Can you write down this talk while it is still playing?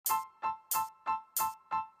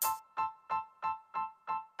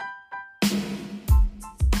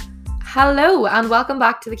Hello and welcome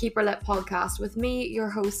back to the Keep Her Lit podcast with me, your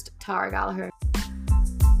host, Tara Gallagher.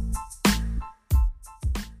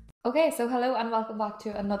 Okay, so hello and welcome back to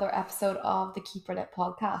another episode of the Keep Her Lit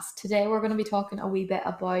podcast. Today we're going to be talking a wee bit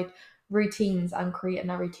about routines and creating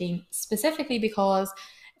a routine, specifically because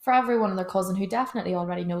for everyone and their cousin who definitely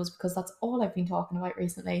already knows, because that's all I've been talking about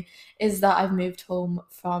recently, is that I've moved home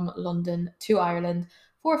from London to Ireland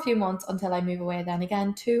for a few months until I move away then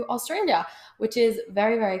again to Australia, which is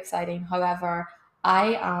very, very exciting. However,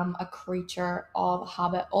 I am a creature of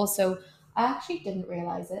habit. Also, I actually didn't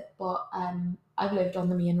realise it, but I've lived on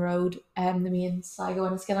the main road, the main Sligo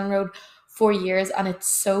and Enniskillen road for years, and it's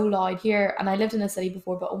so loud here. And I lived in a city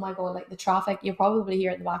before, but oh my god, like the traffic, you'll probably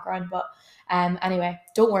hear it in the background. But anyway,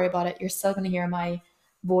 don't worry about it. You're still going to hear my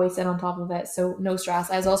voice in on top of it, so no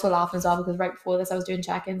stress. I was also laughing as well because right before this, I was doing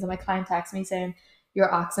check-ins, and my client texted me saying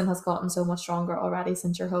your accent has gotten so much stronger already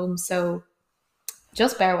since you're home. So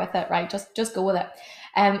just bear with it, right? Just go with it.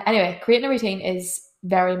 Anyway, creating a routine is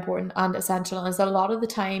very important and essential. And it's a lot of the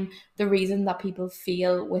time the reason that people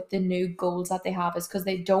fail with the new goals that they have is because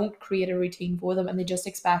they don't create a routine for them and they just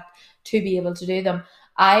expect to be able to do them.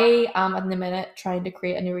 I am at the minute trying to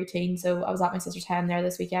create a new routine. So I was at my sister's hen there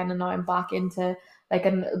this weekend and now I'm back into like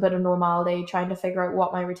a bit of normality, trying to figure out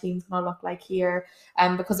what my routine's gonna look like here.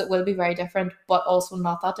 Because it will be very different, but also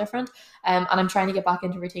not that different. And I'm trying to get back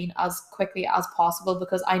into routine as quickly as possible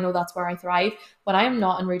because I know that's where I thrive. When I am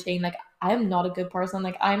not in routine, like I am not a good person.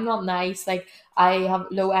 Like I'm not nice. Like I have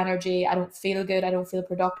low energy. I don't feel good. I don't feel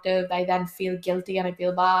productive. I then feel guilty and I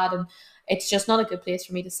feel bad. And it's just not a good place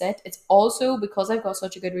for me to sit. It's also because I've got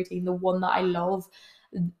such a good routine, the one that I love.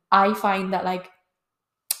 I find that like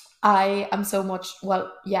I am so much,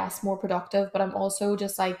 well, yes, more productive, but I'm also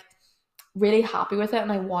just like really happy with it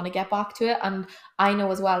and I want to get back to it. And I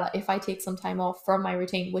know as well that if I take some time off from my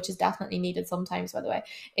routine, which is definitely needed sometimes, by the way,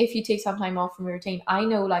 if you take some time off from your routine, I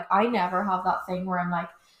know like I never have that thing where I'm like,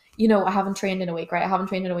 I haven't trained in a week, right? I haven't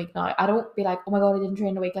trained in a week now. I don't be like, oh my God, I didn't train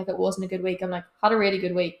in a week. Like it wasn't a good week. I'm like, had a really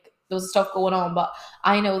good week. There was stuff going on, but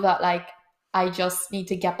I know that like I just need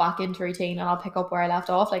to get back into routine and I'll pick up where I left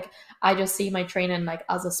off. Like I just see my training like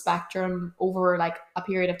as a spectrum over like a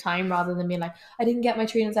period of time rather than being like, I didn't get my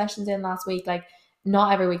training sessions in last week. Like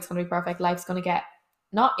not every week's gonna be perfect. Life's gonna get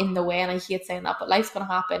not in the way, and I hate saying that, but life's gonna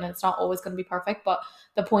happen and it's not always gonna be perfect. But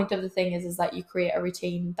the point of the thing is that you create a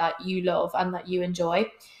routine that you love and that you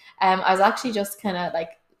enjoy. I was actually just kind of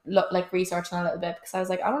like researching a little bit because I was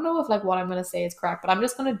like, I don't know if like what I'm gonna say is correct, but I'm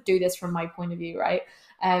just gonna do this from my point of view, right?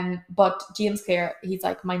 But James Clear, he's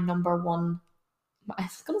like my number one. I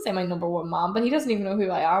was gonna say my number one man, but he doesn't even know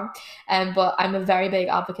who I am. But I'm a very big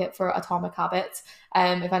advocate for Atomic Habits.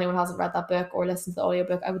 If anyone hasn't read that book or listened to the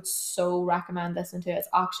audiobook, I would so recommend listening to it. It's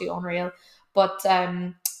actually unreal. But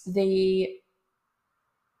he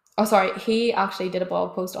actually did a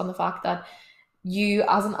blog post on the fact that you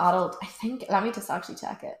as an adult, I think, let me just actually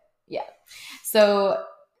check it. Yeah. So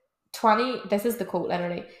this is the quote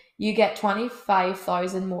literally, you get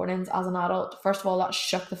 25,000 mornings as an adult. First of all, that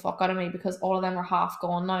shook the fuck out of me because all of them are half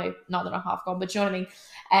gone now. Not that I'm half gone, but you know what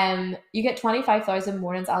I mean? You get 25,000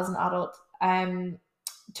 mornings as an adult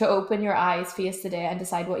to open your eyes, face the day, and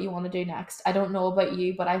decide what you want to do next. I don't know about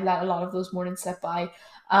you, but I've let a lot of those mornings slip by.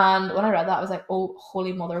 And when I read that, I was like, oh,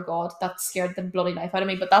 holy mother of God, that scared the bloody life out of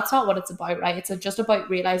me. But that's not what it's about, right? It's just about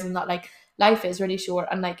realizing that, like, life is really short.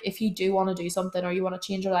 And, like, if you do want to do something or you want to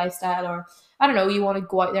change your lifestyle or, I don't know, you want to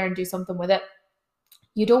go out there and do something with it,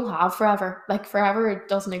 you don't have forever. Like, forever, it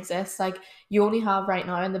doesn't exist. Like, you only have right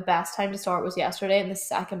now, and the best time to start was yesterday, and the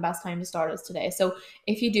second best time to start is today. So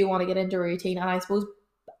if you do want to get into a routine, and I suppose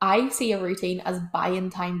I see a routine as buying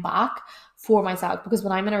time back for myself, because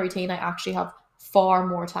when I'm in a routine, I actually have far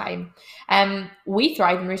more time. We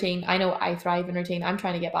thrive in routine. I know I thrive in routine. I'm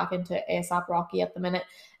trying to get back into ASAP Rocky at the minute.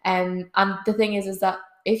 And the thing is that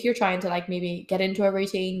if you're trying to like maybe get into a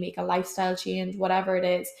routine, make a lifestyle change, whatever it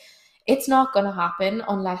is, it's not going to happen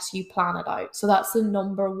unless you plan it out. So that's the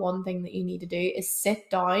number one thing that you need to do is sit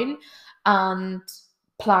down and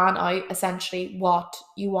plan out essentially what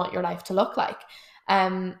you want your life to look like.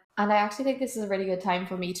 And I actually think this is a really good time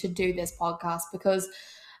for me to do this podcast because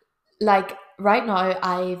like right now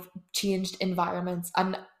I've changed environments,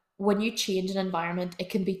 and when you change an environment, it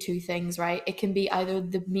can be two things, right? It can be either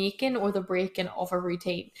the making or the breaking of a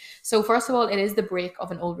routine. So first of all, it is the break of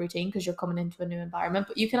an old routine because you're coming into a new environment,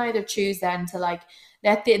 but you can either choose then to like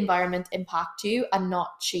let the environment impact you and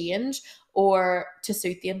not change or to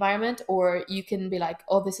suit the environment, or you can be like,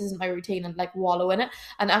 oh, this isn't my routine, and like wallow in it.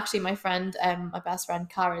 And actually my friend, my best friend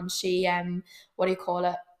Karen, she what do you call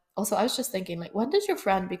it, also, I was just thinking, like, when does your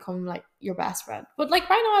friend become like your best friend? But like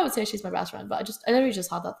right now, I would say she's my best friend. But I literally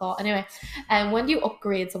just had that thought. Anyway, and when do you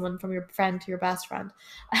upgrade someone from your friend to your best friend?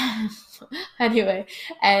 Anyway,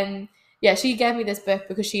 yeah, she gave me this book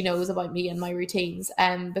because she knows about me and my routines.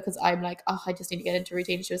 Because I'm like, oh, I just need to get into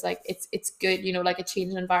routine. She was like, it's good, like a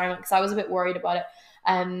change in environment, because I was a bit worried about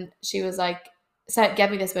it. She was like,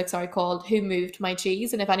 get me this book, sorry, called Who Moved My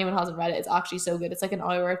Cheese. And if anyone hasn't read it, it's actually so good. It's like an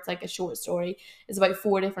hour, it's like a short story. It's about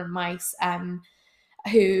four different mice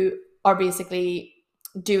who are basically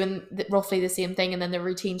doing roughly the same thing, and then the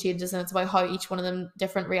routine changes, and it's about how each one of them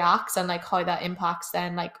different reacts, and like how that impacts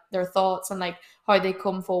then like their thoughts, and like how they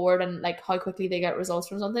come forward, and like how quickly they get results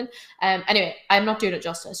from something. Anyway, I'm not doing it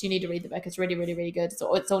justice. You need to read the book. It's really, really, really good.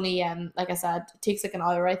 So it's only like I said, it takes like an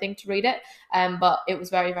hour, I think, to read it. But it was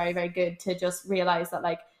very, very, very good to just realize that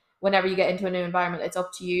like whenever you get into a new environment, it's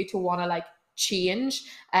up to you to want to like change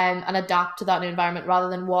and adapt to that new environment rather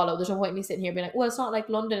than wallow. There's no point in me sitting here being like, well, it's not like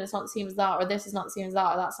London, it's not the same as that, or this is not the same as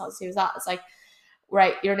that, or that's not the same as that. It's like,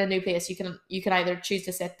 right, you're in a new place. You can either choose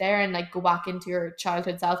to sit there and like go back into your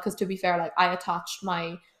childhood self, because to be fair, like I attached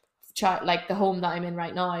my child, like the home that I'm in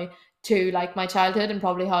right now, to like my childhood and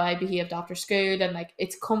probably how I behaved after school, and like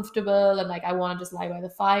it's comfortable, and like I want to just lie by the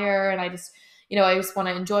fire, and I just I just want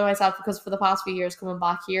to enjoy myself, because for the past few years coming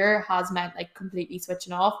back here has meant like completely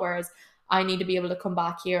switching off, whereas I need to be able to come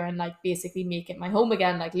back here and like basically make it my home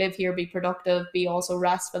again, like live here, be productive, be also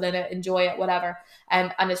restful in it, enjoy it, whatever.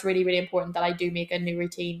 And it's really, really important that I do make a new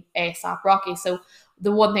routine ASAP Rocky. So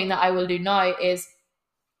the one thing that I will do now is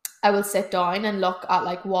I will sit down and look at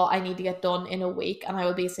like what I need to get done in a week, and I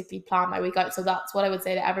will basically plan my week out. So that's what I would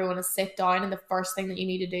say to everyone, is sit down, and the first thing that you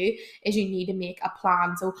need to do is you need to make a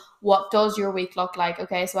plan. So what does your week look like?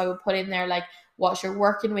 Okay, so I would put in there like, what's your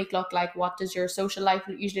working week look like? What does your social life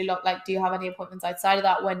usually look like? Do you have any appointments outside of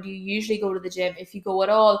that? When do you usually go to the gym, if you go at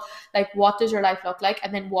all? Like, what does your life look like?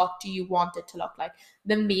 And then what do you want it to look like?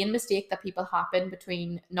 The main mistake that people happen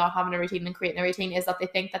between not having a routine and creating a routine is that they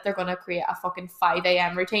think that they're going to create a fucking 5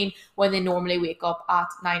 a.m. routine when they normally wake up at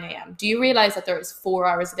 9 a.m. Do you realize that there is 4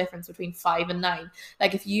 hours of difference between 5 and 9?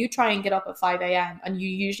 Like, if you try and get up at 5 a.m. and you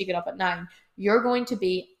usually get up at 9, you're going to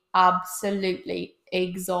be absolutely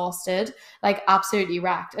exhausted, like absolutely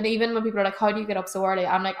wrecked. And even when people are like, how do you get up so early?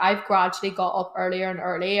 I'm like, I've gradually got up earlier and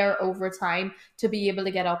earlier over time to be able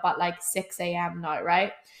to get up at like 6 a.m. now,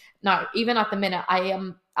 right? Now, even at the minute, I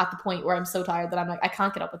am at the point where I'm so tired that I'm like, I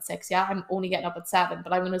can't get up at 6. Yeah, I'm only getting up at 7,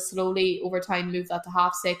 but I'm going to slowly over time move that to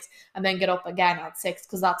half 6 and then get up again at 6,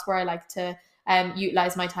 because that's where I like to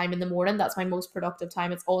utilize my time in the morning. That's my most productive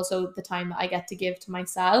time. It's also the time that I get to give to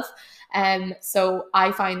myself. So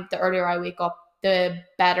I find the earlier I wake up, the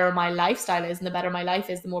better my lifestyle is, and the better my life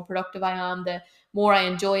is, the more productive I am, the more I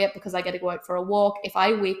enjoy it, because I get to go out for a walk. If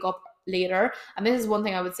I wake up later, and this is one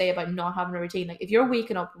thing I would say about not having a routine, like if you're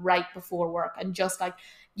waking up right before work and just like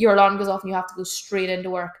your alarm goes off and you have to go straight into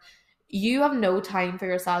work, you have no time for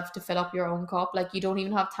yourself to fill up your own cup. Like, you don't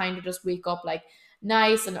even have time to just wake up like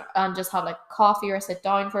nice and just have like coffee or sit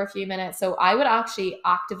down for a few minutes. So I would actually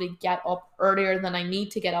actively get up earlier than I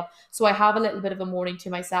need to get up, so I have a little bit of a morning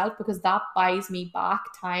to myself, because that buys me back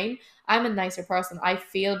time. I'm a nicer person, I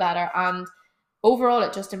feel better, and overall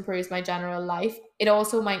it just improves my general life. It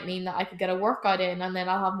also might mean that I could get a workout in, and then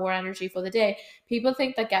I'll have more energy for the day. People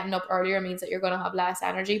think that getting up earlier means that you're going to have less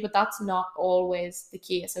energy, but that's not always the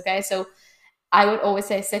case. Okay, so I would always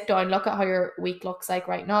say, sit down, look at how your week looks like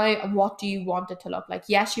right now, and what do you want it to look like?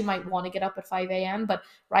 Yes, you might want to get up at 5 a.m., but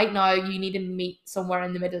right now you need to meet somewhere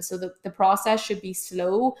in the middle. So the process should be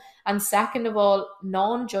slow. And second of all,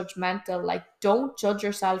 non-judgmental. Like, don't judge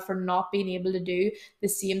yourself for not being able to do the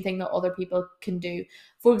same thing that other people can do.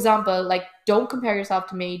 For example, like, don't compare yourself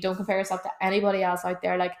to me. Don't compare yourself to anybody else out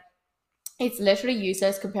there. Like, it's literally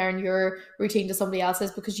useless comparing your routine to somebody else's,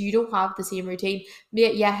 because you don't have the same routine.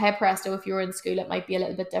 Yeah, hey presto, if you were in school, it might be a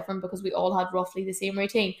little bit different because we all had roughly the same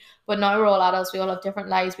routine. But now we're all adults, we all have different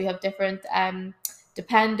lives, we have different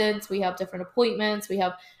dependents, we have different appointments, we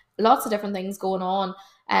have lots of different things going on.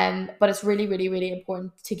 But it's really, really, really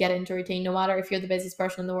important to get into routine, no matter if you're the busiest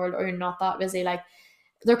person in the world or you're not that busy. Like,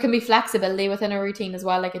 there can be flexibility within a routine as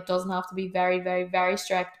well. Like, it doesn't have to be very, very, very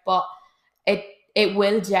strict, but it it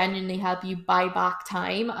will genuinely help you buy back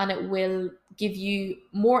time, and it will give you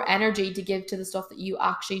more energy to give to the stuff that you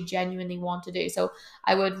actually genuinely want to do. So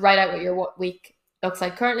I would write out what your week looks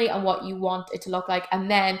like currently and what you want it to look like,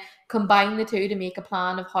 and then combine the two to make a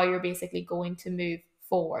plan of how you're basically going to move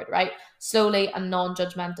forward, right? Slowly and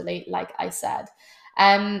non-judgmentally, like I said.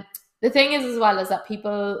 Um the thing is as well is that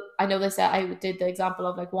people, I know they said, I did the example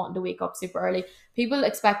of like wanting to wake up super early. People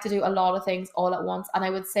expect to do a lot of things all at once, and I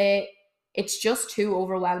would say it's just too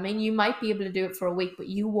overwhelming. You might be able to do it for a week, but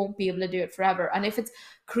you won't be able to do it forever. And if it's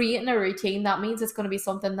creating a routine, that means it's going to be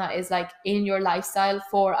something that is like in your lifestyle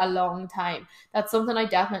for a long time. That's something I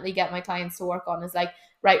definitely get my clients to work on, is like,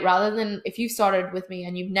 right, rather than if you started with me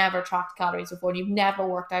and you've never tracked calories before, and you've never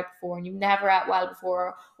worked out before, and you've never ate well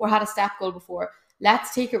before, or had a step goal before,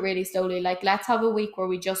 let's take it really slowly. Like, let's have a week where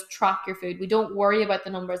we just track your food. We don't worry about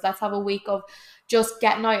the numbers. Let's have a week of just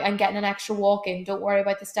getting out and getting an extra walk in. Don't worry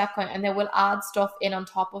about the step count. And then we'll add stuff in on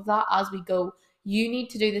top of that as we go. You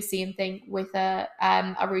need to do the same thing with a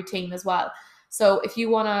routine as well. So if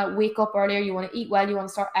you want to wake up earlier, you want to eat well, you want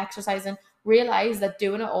to start exercising, realize that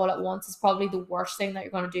doing it all at once is probably the worst thing that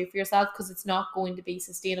you're going to do for yourself, because it's not going to be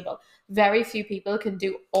sustainable. Very few people can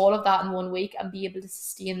do all of that in one week and be able to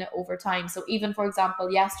sustain it over time. So even, for example,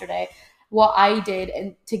 yesterday, what I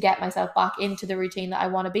did to get myself back into the routine that I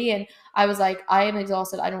want to be in, I was like, I am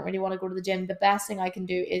exhausted. I don't really want to go to the gym. The best thing I can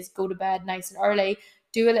do is go to bed nice and early,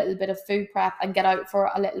 do a little bit of food prep, and get out for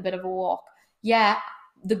a little bit of a walk. Yeah,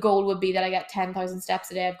 the goal would be that I get 10,000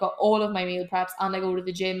 steps a day. I've got all of my meal preps and I go to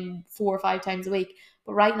the gym 4 or 5 times a week.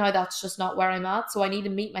 But right now, that's just not where I'm at. So I need to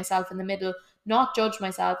meet myself in the middle, not judge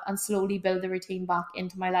myself, and slowly build the routine back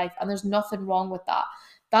into my life. And there's nothing wrong with that.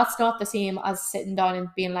 That's not the same as sitting down and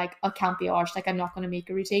being like, I can't be arsed, like I'm not going to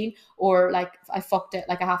make a routine, or like I fucked it,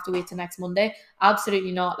 like I have to wait till next Monday.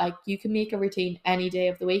 Absolutely not. Like, you can make a routine any day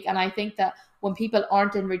of the week. And I think that when people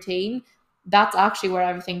aren't in routine, that's actually where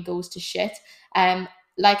everything goes to shit.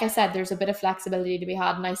 Like I said, there's a bit of flexibility to be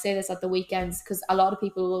had. And I say this at the weekends because a lot of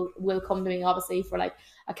people will come to me, obviously, for like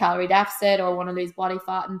a calorie deficit or want to lose body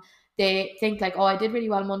fat. And they think like, oh, I did really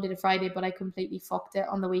well Monday to Friday, but I completely fucked it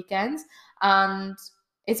on the weekends. And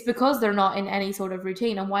it's because they're not in any sort of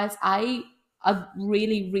routine. And whilst I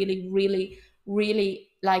really, really, really, really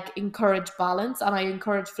like encourage balance, and I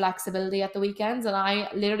encourage flexibility at the weekends, and I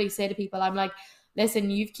literally say to people, I'm like,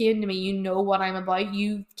 listen, you've came to me, you know what I'm about.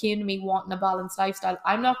 You came to me wanting a balanced lifestyle.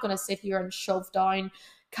 I'm not going to sit here and shove down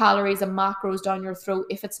calories and macros down your throat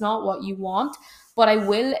if it's not what you want. But I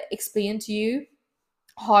will explain to you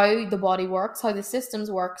how the body works, how the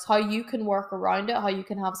systems works, how you can work around it, how you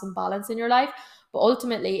can have some balance in your life. But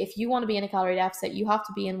ultimately, if you want to be in a calorie deficit, you have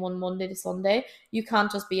to be in one Monday to Sunday. You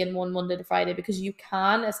can't just be in one Monday to Friday, because you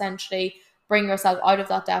can essentially bring yourself out of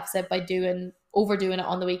that deficit by overdoing it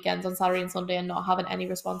on the weekends, on Saturday and Sunday, and not having any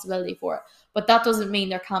responsibility for it. But that doesn't mean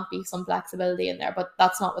there can't be some flexibility in there. But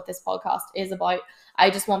that's not what this podcast is about. I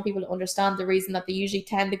just want people to understand the reason that they usually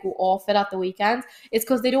tend to go off it at the weekends is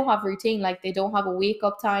because they don't have routine. Like, they don't have a wake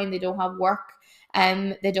up time, they don't have work,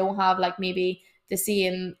 and they don't have like maybe the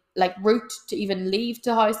same like route to even leave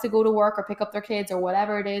the house to go to work or pick up their kids or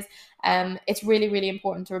whatever it is. It's really, really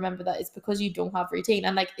important to remember that it's because you don't have routine.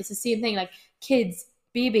 And like, it's the same thing, like kids,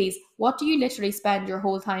 babies, what do you literally spend your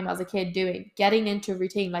whole time as a kid doing? Getting into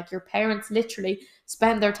routine. Like, your parents literally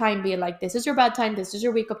spend their time being like, this is your bedtime, this is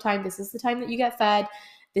your wake up time, this is the time that you get fed,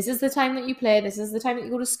 this is the time that you play, this is the time that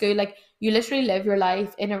you go to school. Like, you literally live your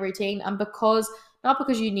life in a routine. And not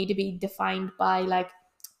because you need to be defined by like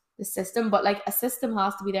the system, but like a system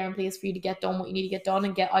has to be there in place for you to get done what you need to get done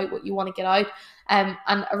and get out what you want to get out. And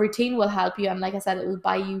a routine will help you. And like I said, it will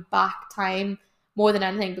buy you back time more than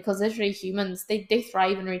anything, because literally humans, they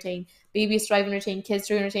thrive in routine. Babies thrive in routine, kids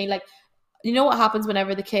thrive in routine. Like, you know what happens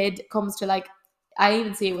whenever the kid comes to like, I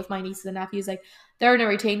even see it with my nieces and nephews, like they're in a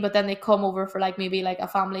routine, but then they come over for like maybe like a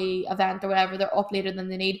family event or whatever, they're up later than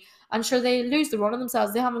they need, and sure, they lose the run of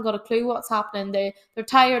themselves. They haven't got a clue what's happening. They're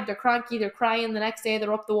tired, they're cranky, they're crying. The next day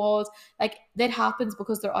they're up the walls. Like, that happens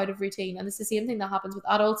because they're out of routine. And it's the same thing that happens with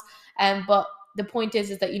adults. But the point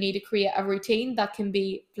is that you need to create a routine that can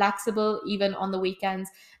be flexible even on the weekends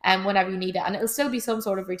and whenever you need it, and it'll still be some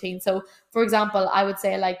sort of routine. So for example, I would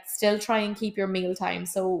say like still try and keep your meal time,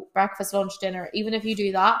 so breakfast, lunch, dinner. Even if you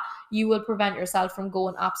do that, you will prevent yourself from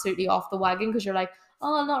going absolutely off the wagon, because you're like,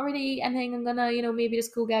 oh, I'll not really eat anything, I'm gonna, maybe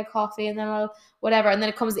just go get coffee and then I'll whatever. And then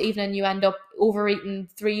it comes the evening, you end up overeating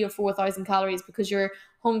 3,000 or 4,000 calories because your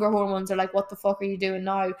hunger hormones are like, what the fuck are you doing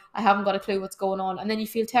now? I haven't got a clue what's going on. And then you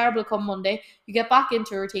feel terrible come Monday. You get back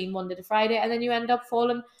into a routine Monday to Friday, and then you end up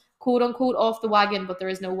falling quote unquote off the wagon. But there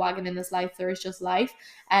is no wagon in this life, there is just life.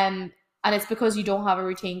 And it's because you don't have a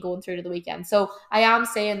routine going through to the weekend. So I am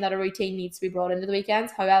saying that a routine needs to be brought into the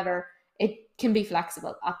weekends. However, it can be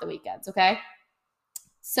flexible at the weekends, okay?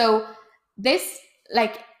 So this,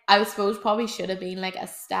 like, I suppose probably should have been like a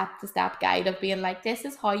step-to-step guide of being like, this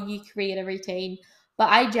is how you create a routine. But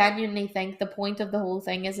I genuinely think the point of the whole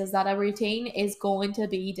thing is that a routine is going to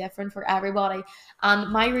be different for everybody.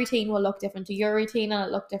 And my routine will look different to your routine, and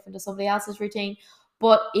it'll look different to somebody else's routine.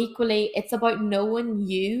 But equally, it's about knowing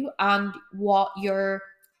you and what your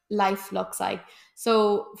life looks like.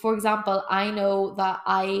 So for example, I know that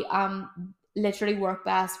I literally work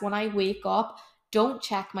best when I wake up, don't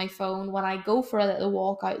check my phone, when I go for a little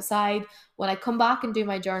walk outside, when I come back and do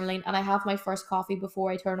my journaling, and I have my first coffee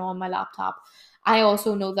before I turn on my laptop. I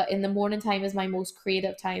also know that in the morning time is my most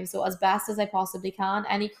creative time. So as best as I possibly can,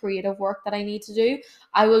 any creative work that I need to do,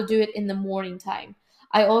 I will do it in the morning time.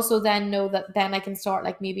 I also then know that then I can start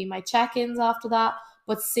like maybe my check-ins after that.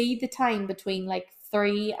 But see the time between like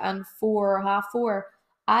 3 and 4 or half 4.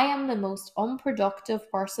 I am the most unproductive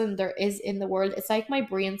person there is in the world. It's like my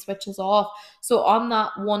brain switches off. So on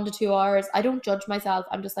that 1 to 2 hours, I don't judge myself.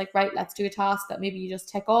 I'm just like, right, let's do a task that maybe you just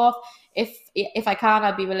tick off. If I can,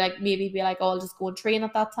 I'd be like, maybe be like, oh, I'll just go and train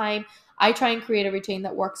at that time. I try and create a routine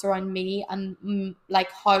that works around me and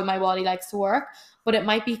like how my body likes to work, but it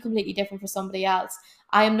might be completely different for somebody else.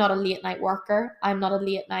 I am not a late night worker. I'm not a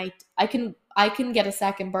late night. I can get a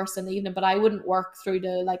second burst in the evening, but I wouldn't work through to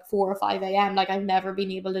like 4 or 5 a.m. Like I've never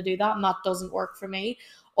been able to do that, and that doesn't work for me.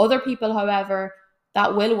 Other people, however,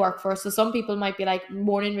 that will work for. So some people might be like,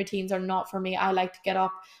 morning routines are not for me. I like to get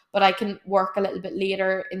up, but I can work a little bit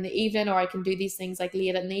later in the evening, or I can do these things like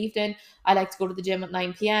late in the evening. I like to go to the gym at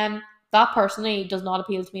 9 p.m. That personally does not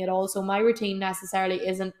appeal to me at all. So my routine necessarily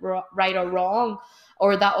isn't right or wrong,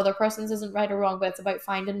 or that other person's isn't right or wrong, but it's about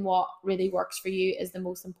finding what really works for you is the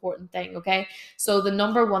most important thing. Okay. So the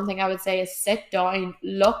number one thing I would say is sit down,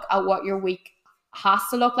 look at what your week has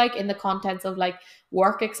to look like in the contents of like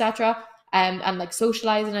work, etc. And like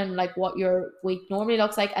socializing and like what your week normally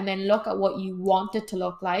looks like, and then look at what you want it to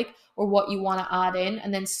look like or what you want to add in,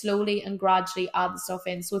 and then slowly and gradually add the stuff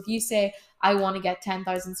in. So if you say, I want to get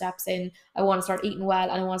 10,000 steps in, I want to start eating well,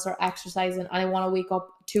 and I want to start exercising, and I want to wake up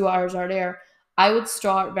 2 hours earlier, I would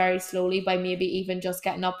start very slowly by maybe even just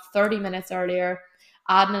getting up 30 minutes earlier,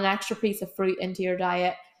 adding an extra piece of fruit into your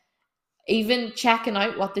diet, even checking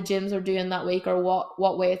out what the gyms are doing that week or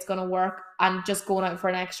what way it's going to work, and just going out for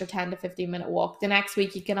an extra 10 to 15 minute walk. The next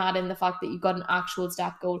week you can add in the fact that you've got an actual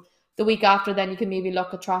step goal. The week after, then you can maybe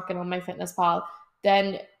look at tracking on MyFitnessPal.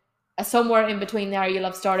 Then somewhere in between there, you'll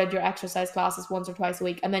have started your exercise classes once or twice a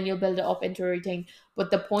week, and then you'll build it up into a routine.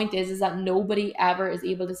 But the point is that nobody ever is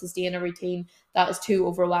able to sustain a routine that is too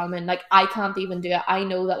overwhelming. Like I can't even do it. I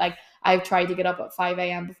know that like I've tried to get up at 5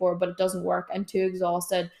 a.m. before, but it doesn't work. I'm too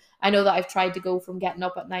exhausted. I know that I've tried to go from getting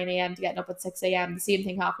up at 9 a.m. to getting up at 6 a.m. The same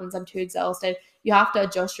thing happens. I'm too exhausted. You have to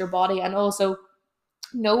adjust your body, and also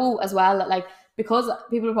know as well that like, because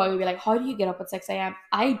people will probably be like, how do you get up at 6 a.m.?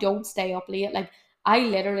 I don't stay up late. Like I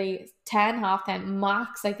literally 10, half 10,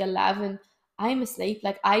 max like 11, I'm asleep.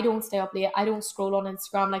 Like I don't stay up late. I don't scroll on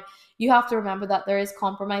Instagram. Like you have to remember that there is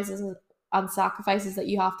compromises and sacrifices that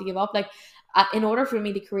you have to give up. Like in order for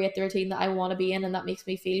me to create the routine that I want to be in and that makes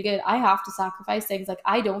me feel good, I have to sacrifice things. Like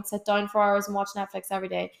I don't sit down for hours and watch Netflix every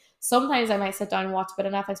day. Sometimes I might sit down and watch a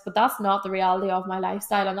bit of Netflix, but that's not the reality of my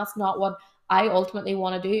lifestyle, and that's not what I ultimately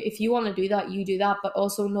want to do. If you want to do that, you do that, but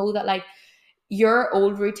also know that like your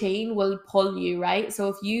old routine will pull you, right? So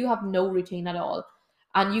if you have no routine at all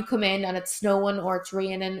and you come in and it's snowing or it's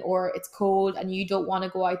raining or it's cold and you don't want to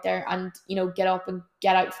go out there and, get up and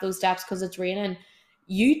get out for those steps because it's raining,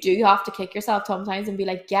 you do have to kick yourself sometimes and be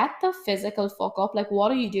like, get the physical fuck up. Like,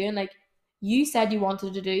 what are you doing? Like, you said you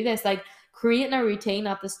wanted to do this. Like, creating a routine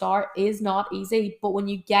at the start is not easy, but when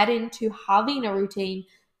you get into having a routine,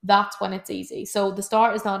 that's when it's easy. So the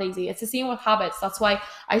start is not easy. It's the same with habits. That's why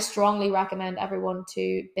I strongly recommend everyone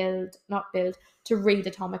to to read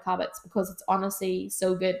Atomic Habits, because it's honestly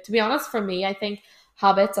so good. To be honest, for me, I think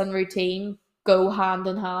habits and routine go hand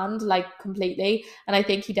in hand, like completely. And I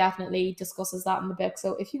think he definitely discusses that in the book.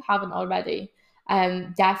 So if you haven't already,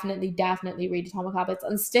 definitely read Atomic Habits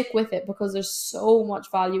and stick with it, because there's so much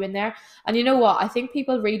value in there. And you know what? I think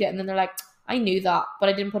people read it and then they're like, I knew that, but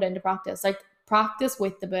I didn't put it into practice. Like, practice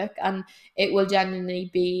with the book and it will genuinely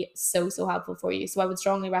be so helpful for you. So I would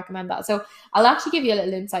strongly recommend that. So I'll actually give you a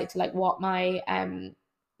little insight to like what my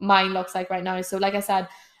mind looks like right now. So like I said,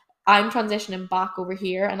 I'm transitioning back over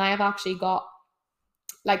here, and I have actually got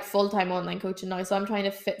like full-time online coaching now. So I'm trying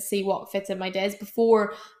to see what fits in my days.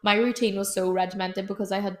 Before, my routine was so regimented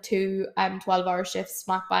because I had two 12-hour shifts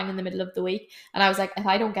smack bang in the middle of the week, and I was like, if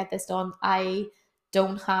I don't get this done, I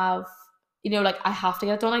don't have, like, I have to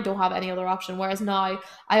get it done. I don't have any other option. Whereas now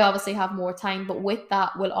I obviously have more time, but with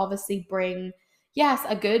that will obviously bring, yes,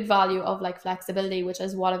 a good value of like flexibility, which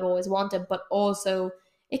is what I've always wanted, but also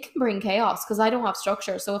it can bring chaos because I don't have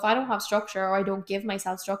structure. So if I don't have structure, or I don't give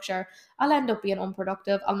myself structure, I'll end up being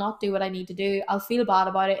unproductive. I'll not do what I need to do. I'll feel bad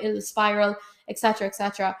about it. It'll spiral, etc.,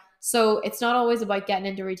 etc. So it's not always about getting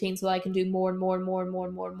into routine so I can do more and more and more and more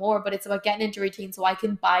and more and more, but it's about getting into routine so I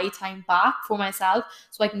can buy time back for myself,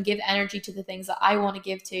 so I can give energy to the things that I want to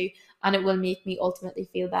give to, and it will make me ultimately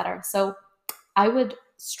feel better. So I would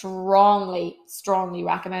strongly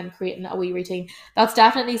recommend creating a wee routine. That's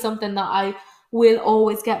definitely something that I will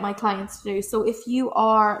always get my clients to do. So if you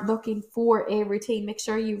are looking for a routine, make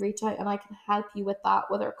sure you reach out and I can help you with that,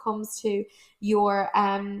 whether it comes to your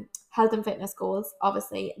health and fitness goals.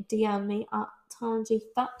 Obviously, DM me at Tangy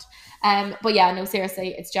Fat. But yeah, no,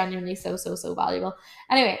 seriously, it's genuinely so valuable.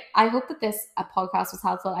 Anyway, I hope that this podcast was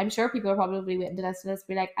helpful. I'm sure people are probably waiting to listen to this,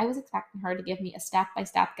 be like, I was expecting her to give me a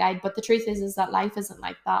step-by-step guide, but the truth is that life isn't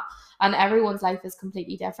like that, and everyone's life is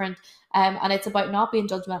completely different. And it's about not being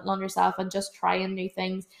judgmental on yourself and just trying new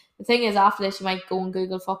things. The thing is, after this, you might go and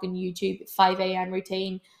Google fucking YouTube 5 a.m.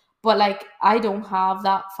 routine, but like, I don't have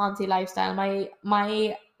that fancy lifestyle.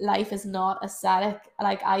 My life is not aesthetic.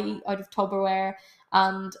 Like, I eat out of Tupperware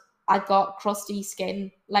and I've got crusty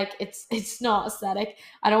skin. Like, it's not aesthetic.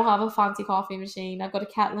 I don't have a fancy coffee machine. I've got a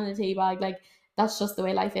kettle and a tea bag. Like, that's just the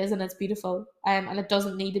way life is, and it's beautiful. And it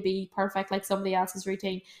doesn't need to be perfect like somebody else's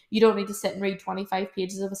routine. You don't need to sit and read 25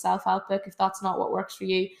 pages of a self-help book if that's not what works for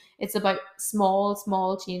you. It's about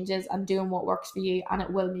small changes and doing what works for you, and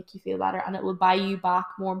it will make you feel better, and it will buy you back,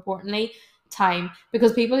 more importantly, time.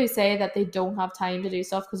 Because people who say that they don't have time to do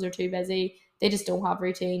stuff because they're too busy, they just don't have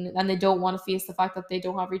routine, and they don't want to face the fact that they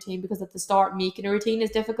don't have routine, because at the start making a routine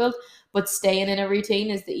is difficult, but staying in a routine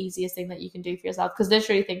is the easiest thing that you can do for yourself. Because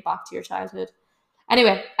literally, think back to your childhood.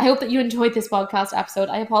 Anyway, I hope that you enjoyed this podcast episode.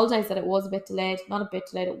 I apologize that it was a bit delayed. Not a bit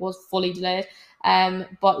delayed, it was fully delayed.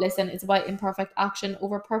 But listen, it's about imperfect action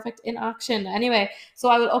over perfect inaction. Anyway, so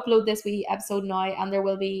I will upload this wee episode now, and there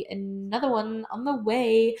will be another one on the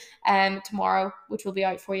way tomorrow, which will be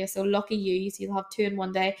out for you. So lucky you, so you'll have two in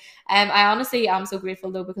one day. I honestly am so grateful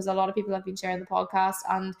though, because a lot of people have been sharing the podcast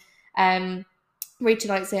and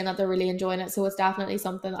reaching out saying that they're really enjoying it. So it's definitely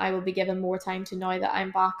something I will be giving more time to now that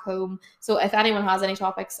I'm back home. So if anyone has any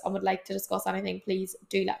topics and would like to discuss anything, please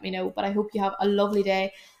do let me know. But I hope you have a lovely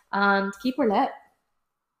day and keep her lit.